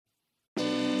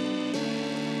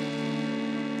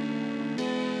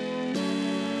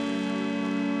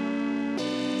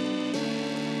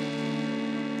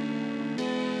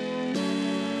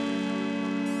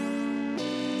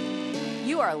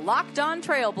are Locked On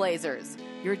Trailblazers,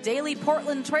 your daily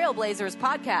Portland Trailblazers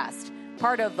podcast,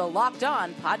 part of the Locked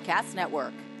On Podcast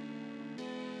Network.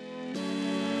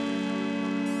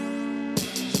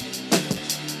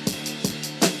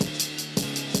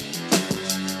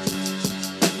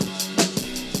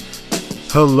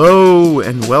 Hello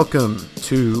and welcome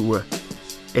to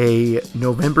a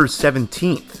November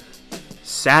 17th,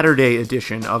 Saturday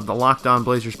edition of the Locked On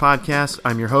Blazers podcast.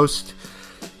 I'm your host,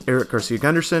 Eric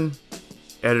Garcia-Gunderson,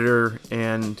 editor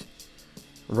and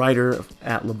writer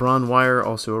at LeBron Wire,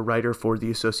 also a writer for the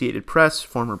Associated Press,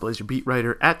 former Blazer beat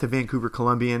writer at the Vancouver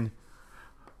Columbian.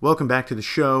 Welcome back to the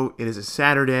show. It is a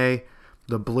Saturday.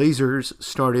 The Blazers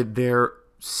started their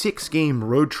 6-game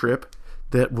road trip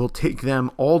that will take them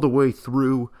all the way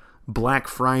through Black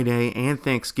Friday and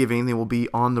Thanksgiving. They will be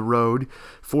on the road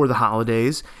for the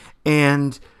holidays.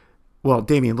 And, well,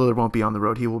 Damian Lillard won't be on the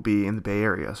road. He will be in the Bay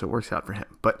Area, so it works out for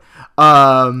him. But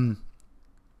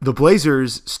the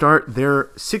Blazers start their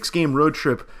 6-game road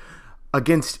trip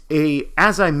against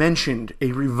as I mentioned,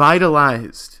 a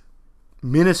revitalized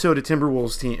Minnesota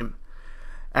Timberwolves team,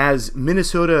 as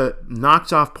Minnesota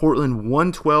knocks off Portland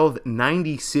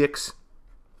 112-96.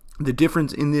 The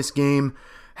difference in this game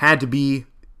had to be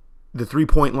the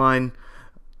three-point line.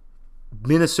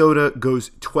 Minnesota goes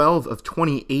 12 of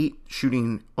 28,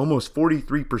 shooting almost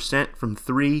 43% from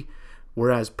three,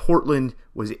 whereas Portland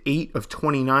was 8 of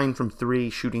 29 from three,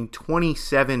 shooting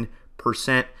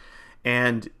 27%.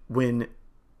 And when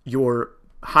your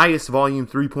highest volume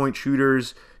three-point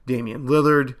shooters, Damian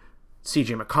Lillard,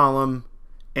 CJ McCollum,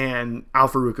 and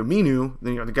Al-Farouq Aminu,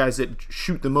 the guys that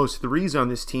shoot the most threes on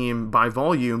this team by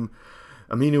volume,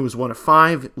 Aminu was 1 of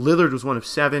 5, Lillard was 1 of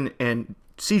 7, and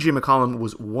CJ McCollum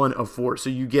was 1 of 4. So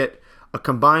you get a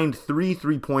combined 3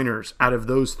 three-pointers out of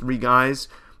those three guys.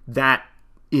 That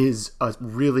is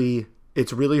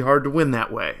it's really hard to win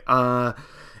that way.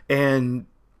 And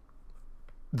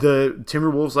the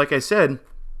Timberwolves, like I said,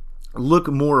 look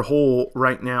more whole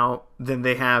right now than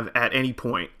they have at any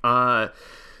point.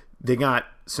 They got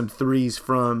some threes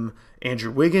from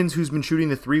Andrew Wiggins, who's been shooting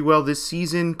the three well this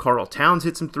season. Karl Towns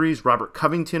hit some threes. Robert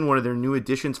Covington, one of their new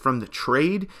additions from the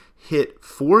trade, hit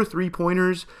 4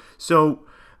 3-pointers. So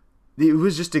it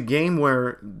was just a game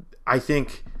where I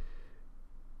think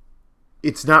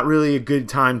it's not really a good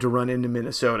time to run into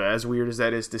Minnesota, as weird as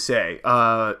that is to say.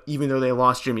 Even though they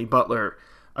lost Jimmy Butler,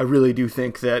 I really do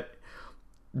think that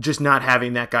just not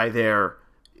having that guy there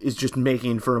is just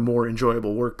making for a more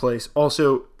enjoyable workplace.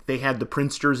 Also, they had the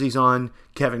Prince jerseys on.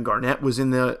 Kevin Garnett was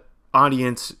in the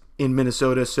audience in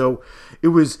Minnesota. So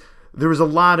there was a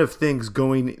lot of things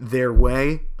going their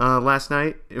way last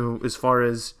night as far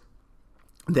as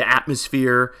the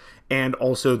atmosphere and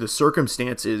also the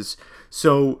circumstances.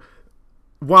 So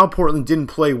while Portland didn't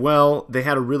play well, they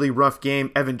had a really rough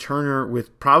game. Evan Turner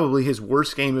with probably his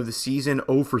worst game of the season,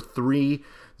 0 for 3,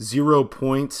 0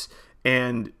 points,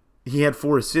 and he had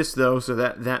 4 assists though, so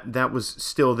that was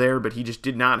still there, but he just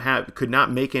could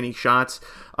not make any shots.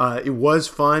 It was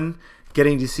fun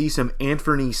getting to see some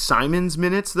Anthony Simons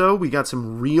minutes though. We got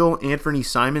some real Anthony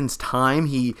Simons time.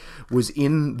 He was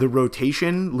in the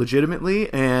rotation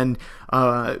legitimately, and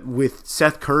with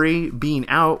Seth Curry being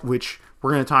out, which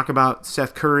we're going to talk about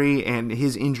Seth Curry and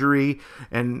his injury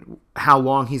and how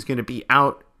long he's going to be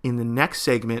out in the next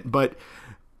segment, but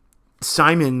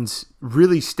Simons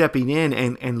really stepping in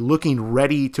and looking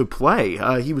ready to play.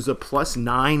 He was a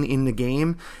 +9 in the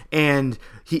game, and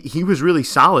he was really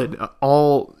solid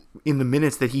all in the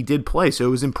minutes that he did play. So it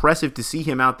was impressive to see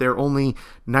him out there, only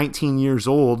 19 years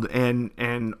old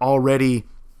and already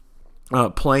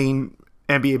playing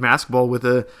NBA basketball with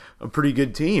a pretty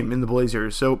good team in the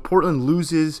Blazers. So Portland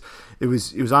loses. It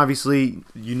was obviously,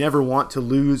 you never want to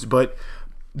lose, but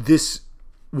this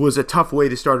was a tough way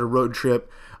to start a road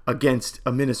trip against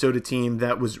a Minnesota team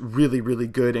that was really, really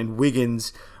good, and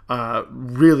Wiggins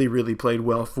really, really played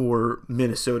well for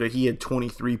Minnesota. He had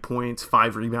 23 points,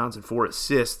 5 rebounds, and 4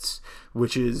 assists,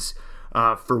 which is,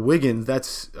 for Wiggins,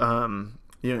 that's,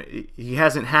 he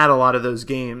hasn't had a lot of those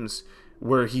games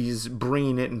where he's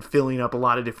bringing it and filling up a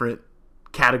lot of different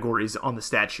categories on the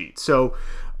stat sheet. So,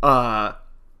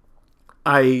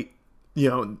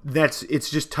 it's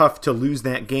just tough to lose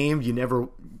that game. You never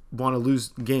want to lose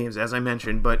games, as I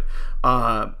mentioned, but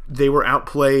they were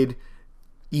outplayed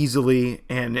easily,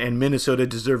 and Minnesota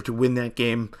deserved to win that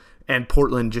game, and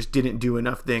Portland just didn't do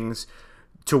enough things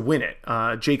to win it.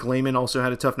 Jake Layman also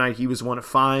had a tough night. He was 1 of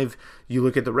 5. You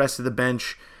look at the rest of the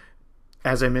bench,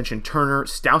 as I mentioned, Turner.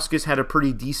 Stauskas had a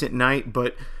pretty decent night,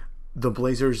 but the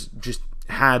Blazers just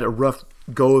had a rough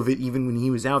go of it even when he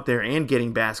was out there and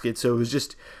getting baskets. So it was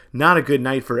just not a good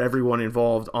night for everyone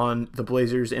involved on the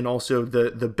Blazers, and also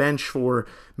the bench for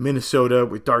Minnesota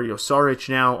with Dario Saric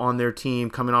now on their team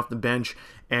coming off the bench,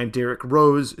 and Derrick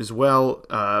Rose as well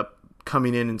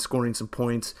coming in and scoring some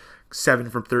points. 7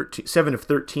 of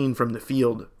 13 from the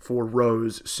field for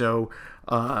Rose. So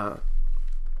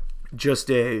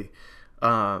just a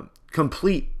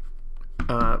complete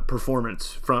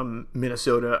performance from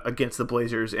Minnesota against the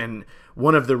Blazers, and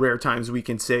one of the rare times we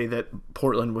can say that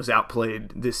Portland was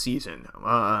outplayed this season.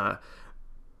 I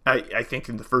think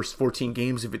in the first 14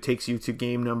 games, if it takes you to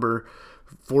game number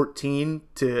 14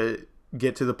 to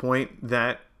get to the point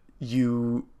that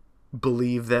you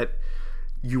believe that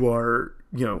you are,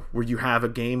 where you have a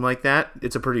game like that,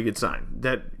 it's a pretty good sign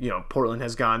that, Portland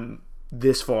has gone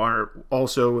this far.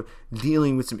 Also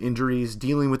dealing with some injuries,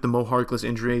 dealing with the Mo Harkless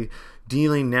injury,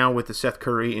 dealing now with the Seth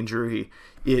Curry injury.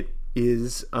 It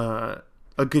is a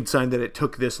good sign that it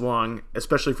took this long,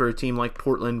 especially for a team like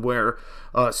Portland, where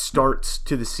starts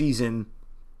to the season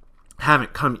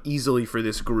haven't come easily for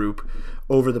this group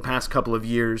over the past couple of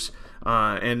years.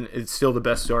 And it's still the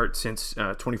best start since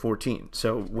 2014.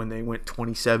 So when they went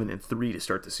 27-3 to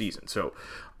start the season. So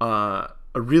a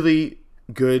really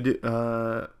good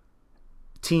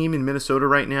team in Minnesota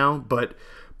right now, but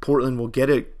Portland will get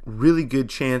a really good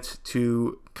chance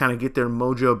to kind of get their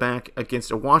mojo back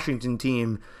against a Washington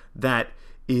team that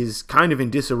is kind of in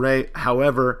disarray.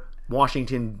 However,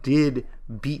 Washington did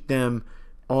beat them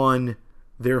on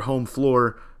their home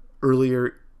floor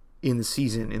earlier in the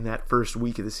season, in that first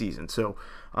week of the season. So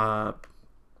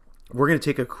we're going to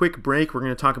take a quick break. We're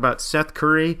going to talk about Seth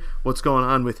Curry, what's going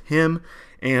on with him,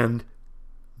 and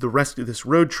the rest of this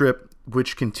road trip,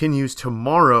 which continues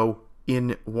tomorrow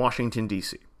in Washington,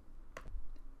 D.C.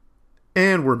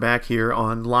 And we're back here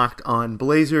on Locked On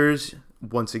Blazers.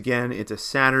 Once again, it's a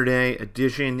Saturday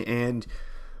edition, and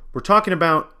we're talking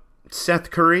about Seth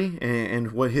Curry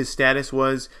and what his status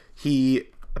was. He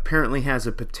apparently has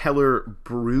a patellar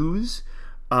bruise,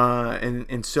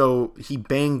 and so he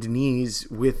banged knees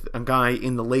with a guy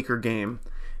in the Laker game,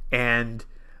 and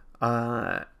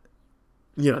that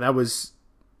was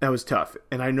tough.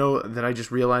 And I know that I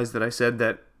just realized that I said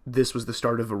that this was the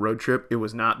start of a road trip. It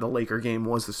was not. The Laker game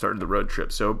was the start of the road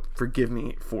trip, so forgive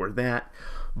me for that.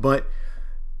 But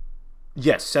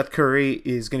yes, Seth Curry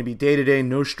is going to be day-to-day,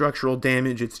 no structural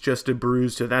damage. It's just a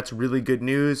bruise, so that's really good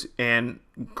news. And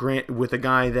with a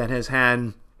guy that has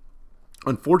had,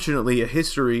 unfortunately, a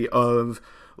history of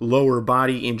lower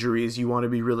body injuries, you want to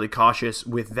be really cautious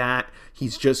with that.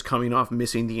 He's just coming off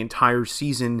missing the entire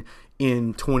season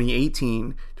in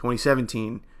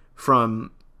 2017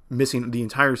 from missing the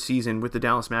entire season with the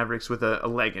Dallas Mavericks with a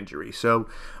leg injury. So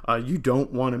you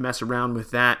don't want to mess around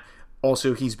with that.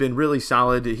 Also, he's been really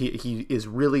solid. He is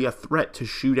really a threat to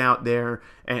shoot out there,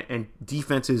 and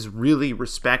defenses really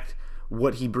respect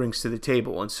what he brings to the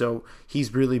table. And so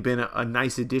he's really been a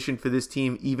nice addition for this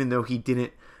team, even though he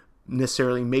didn't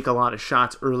necessarily make a lot of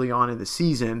shots early on in the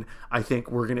season. I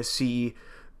think we're going to see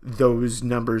those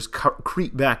numbers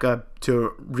creep back up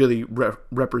to really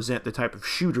represent the type of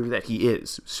shooter that he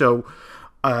is. So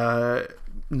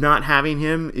not having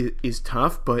him is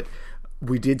tough, but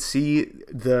we did see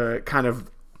the kind of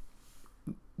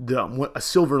a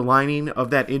silver lining of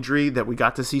that injury, that we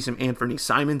got to see some Anthony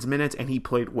Simons minutes, and he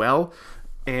played well.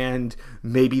 And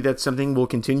maybe that's something we'll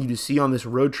continue to see on this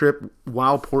road trip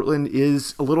while Portland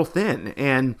is a little thin.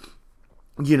 And,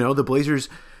 the Blazers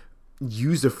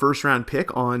used a first-round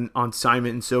pick on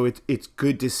Simons, so it's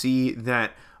good to see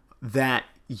that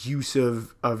use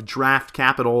of draft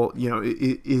capital,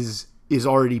 is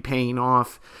already paying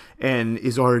off and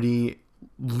is already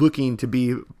looking to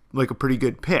be like a pretty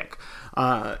good pick.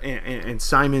 And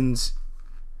Simons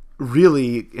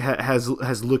really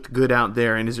has looked good out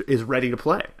there and is ready to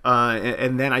play.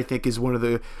 And then I think is one of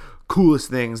the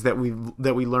coolest things that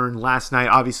we learned last night.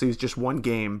 Obviously, it was just one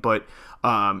game, but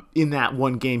in that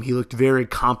one game, he looked very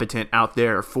competent out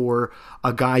there for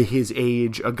a guy his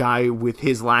age, a guy with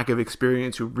his lack of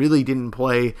experience who really didn't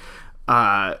play,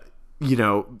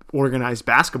 organized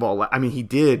basketball. I mean, he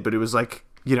did, but it was like,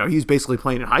 he was basically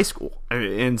playing in high school.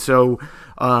 And so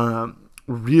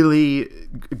really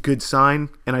good sign.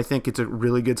 And I think it's a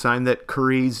really good sign that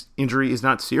Curry's injury is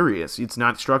not serious. It's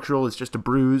not structural. It's just a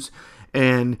bruise.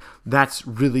 And that's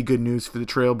really good news for the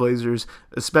Trailblazers,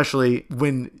 especially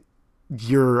when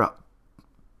we're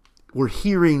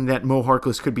hearing that Mo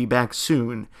Harkless could be back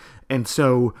soon. And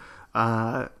so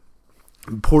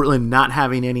Portland not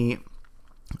having any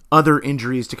other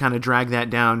injuries to kind of drag that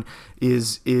down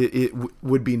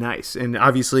would be nice. And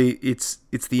obviously it's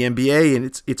the NBA,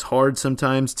 and it's hard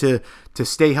sometimes to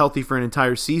stay healthy for an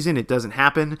entire season. It doesn't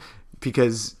happen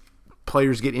because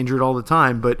players get injured all the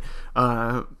time, but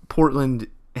Portland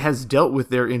has dealt with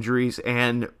their injuries,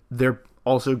 and they're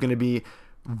also going to be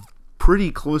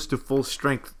pretty close to full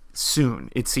strength soon,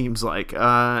 it seems like.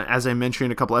 As I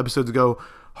mentioned a couple episodes ago,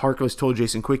 Harkless told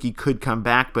Jason Quick he could come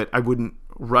back, but I wouldn't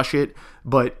rush it.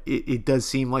 But it does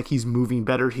seem like he's moving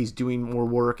better. He's doing more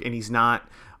work, and he's not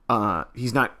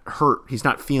hurt. He's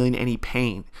not feeling any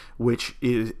pain, which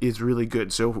is really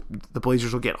good. So the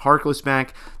Blazers will get Harkless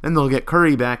back, then they'll get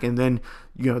Curry back, and then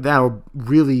that'll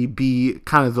really be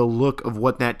kind of the look of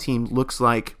what that team looks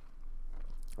like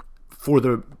for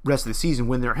the rest of the season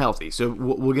when they're healthy. So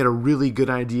we'll get a really good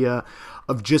idea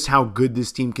of just how good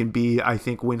this team can be, I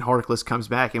think, when Harkless comes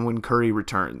back and when Curry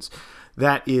returns.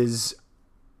 That is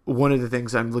one of the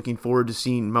things I'm looking forward to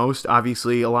seeing most.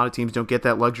 Obviously, a lot of teams don't get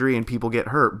that luxury and people get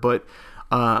hurt, but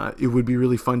it would be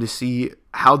really fun to see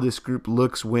how this group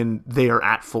looks when they are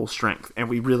at full strength. And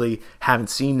we really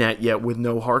haven't seen that yet with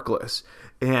no Harkless.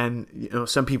 And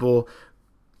some people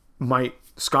might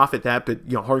scoff at that, but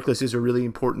Harkless is a really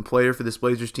important player for this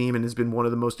Blazers team and has been one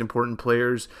of the most important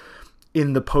players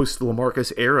in the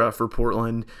post-LaMarcus era for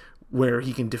Portland, where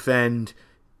he can defend,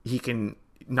 he can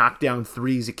knock down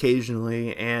threes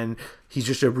occasionally, and he's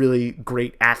just a really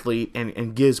great athlete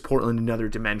and gives Portland another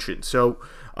dimension. So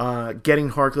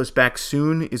getting Harkless back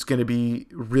soon is going to be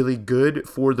really good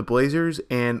for the Blazers,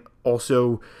 and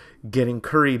also getting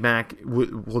Curry back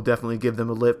will definitely give them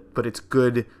a lift, but it's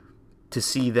good to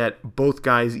see that both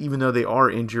guys, even though they are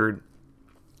injured,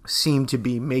 seem to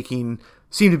be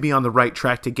on the right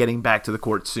track to getting back to the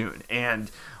court soon. And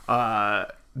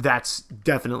that's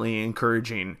definitely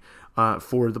encouraging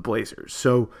for the Blazers.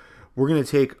 So we're going to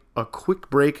take a quick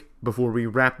break before we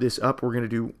wrap this up. We're going to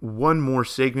do one more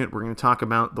segment. We're going to talk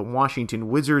about the Washington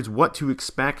Wizards, what to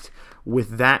expect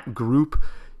with that group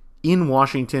in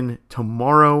Washington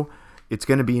tomorrow. It's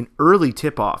going to be an early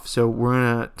tip-off, so we're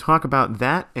going to talk about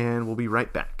that, and we'll be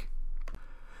right back.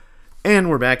 And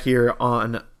we're back here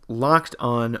on Locked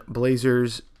On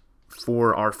Blazers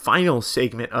for our final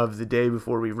segment of the day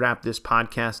before we wrap this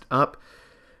podcast up.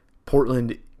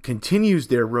 Portland continues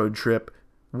their road trip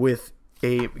with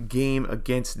a game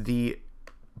against the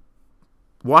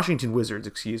Washington Wizards,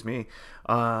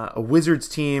 a Wizards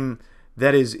team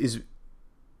that is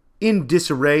in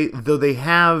disarray, though they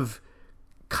have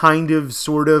kind of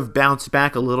sort of bounced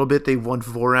back a little bit. They've won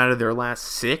 4 out of their last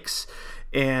 6,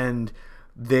 and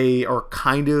they are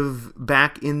kind of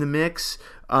back in the mix,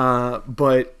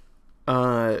 but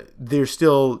they're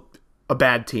still a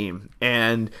bad team.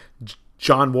 And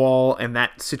John Wall and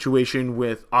that situation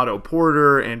with Otto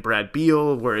Porter and Brad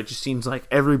Beal, where it just seems like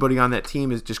everybody on that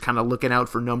team is just kind of looking out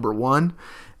for number one,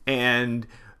 and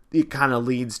it kind of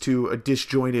leads to a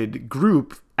disjointed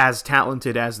group as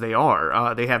talented as they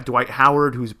are. They have Dwight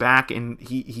Howard, who's back, and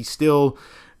he still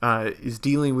is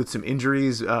dealing with some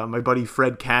injuries. My buddy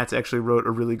Fred Katz actually wrote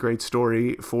a really great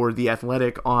story for The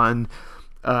Athletic on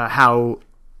how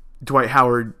Dwight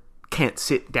Howard can't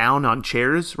sit down on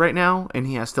chairs right now, and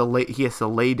he has to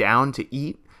lay down to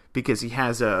eat because he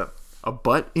has a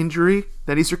butt injury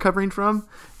that he's recovering from,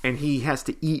 and he has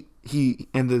to eat.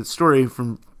 And the story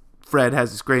from Fred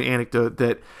has this great anecdote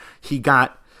that he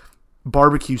got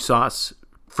barbecue sauce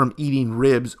from eating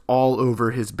ribs all over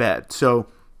his bed. So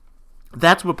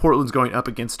that's what Portland's going up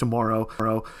against tomorrow.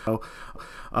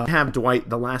 Have Dwight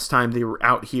the last time they were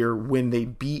out here when they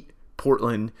beat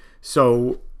Portland.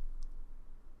 So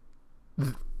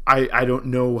I don't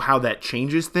know how that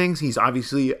changes things. He's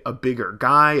obviously a bigger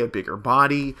guy, a bigger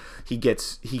body. He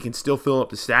can still fill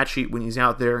up the stat sheet when he's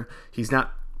out there. He's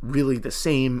not really the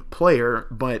same player,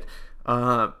 but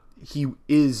he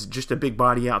is just a big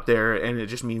body out there, and it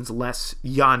just means less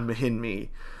Jan Mahinmi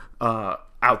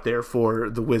out there for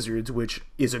the Wizards, which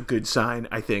is a good sign,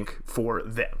 I think, for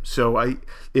them. So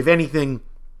if anything,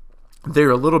 they're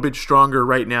a little bit stronger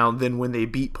right now than when they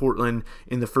beat Portland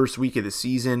in the first week of the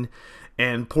season.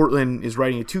 And Portland is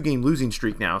riding a 2-game losing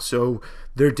streak now, so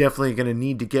they're definitely going to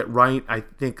need to get right. I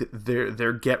think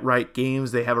their get-right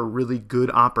games, they have a really good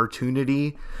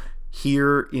opportunity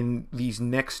here in these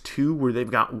next 2, where they've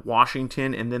got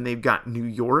Washington and then they've got New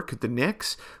York, the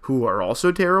Knicks, who are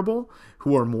also terrible,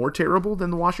 who are more terrible than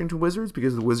the Washington Wizards,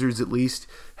 because the Wizards at least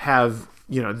have,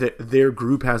 their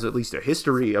group has at least a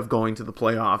history of going to the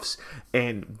playoffs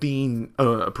and being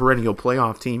a perennial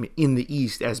playoff team in the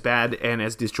East, as bad and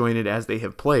as disjointed as they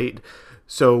have played.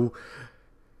 So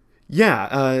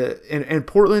And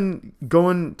Portland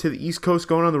going to the East Coast,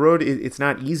 going on the road, it's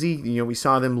not easy. We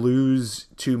saw them lose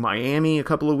to Miami a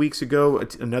couple of weeks ago,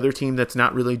 another team that's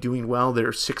not really doing well.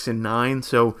 They're 6-9,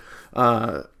 so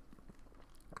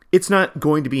it's not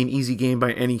going to be an easy game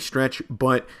by any stretch,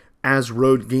 but as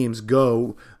road games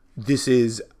go, this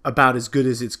is about as good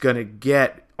as it's going to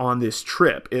get on this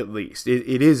trip, at least.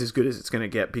 It is as good as it's going to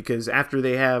get, because after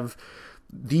they have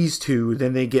these two,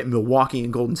 then they get Milwaukee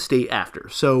and Golden State after.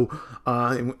 So,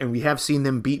 and we have seen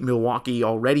them beat Milwaukee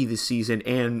already this season,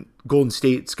 and Golden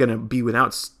State's going to be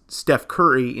without Steph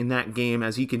Curry in that game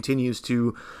as he continues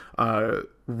to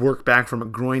work back from a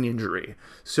groin injury.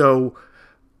 So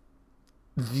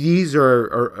these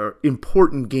are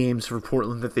important games for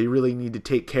Portland that they really need to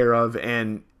take care of,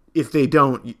 and if they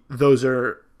don't, those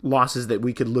are losses that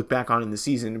we could look back on in the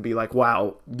season and be like,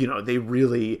 wow, they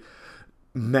really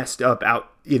messed up out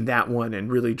in that one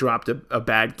and really dropped a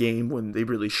bad game when they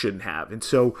really shouldn't have. And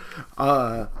so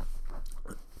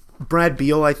Brad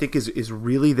Beal, I think, is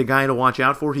really the guy to watch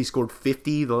out for. He scored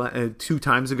 50 two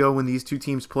times ago when these two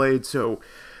teams played. So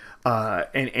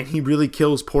and he really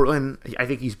kills Portland. I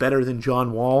think he's better than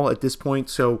John Wall at this point.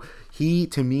 So he,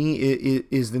 to me,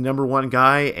 is the number one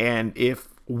guy. And if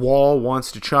Wall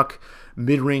wants to chuck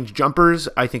mid-range jumpers,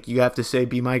 I think you have to say,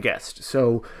 be my guest.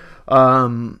 So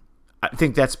I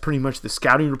think that's pretty much the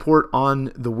scouting report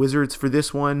on the Wizards for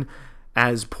this one,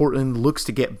 as Portland looks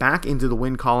to get back into the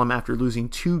win column after losing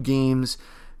 2 games.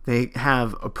 They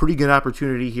have a pretty good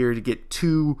opportunity here to get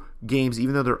 2 games,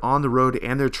 even though they're on the road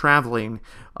and they're traveling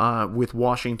with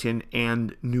Washington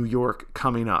and New York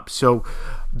coming up. So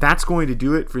that's going to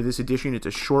do it for this edition. It's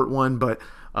a short one, but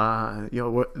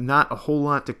not a whole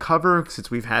lot to cover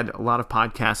since we've had a lot of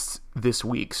podcasts this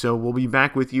week. So we'll be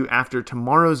back with you after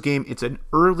tomorrow's game. It's an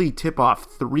early tip-off,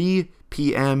 3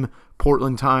 p.m.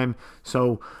 Portland time.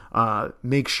 So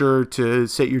make sure to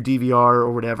set your DVR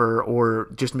or whatever, or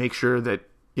just make sure that,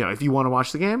 if you want to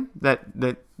watch the game, that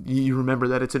you remember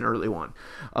that it's an early one.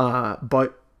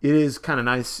 But it is kind of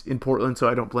nice in Portland, so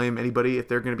I don't blame anybody if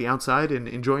they're going to be outside and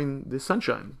enjoying the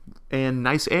sunshine and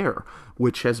nice air,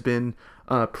 which has been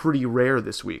pretty rare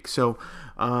this week. So,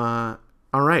 all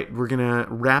right, we're going to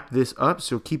wrap this up,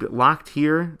 so keep it locked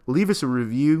here. Leave us a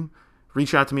review.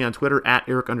 Reach out to me on Twitter at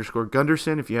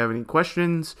Eric_Gunderson if you have any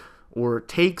questions or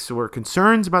takes or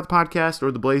concerns about the podcast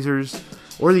or the Blazers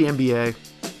or the NBA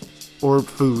or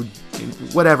food,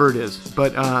 whatever it is.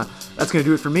 But that's going to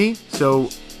do it for me. So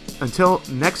until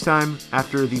next time,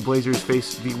 after the Blazers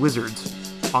face the Wizards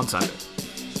on Sunday.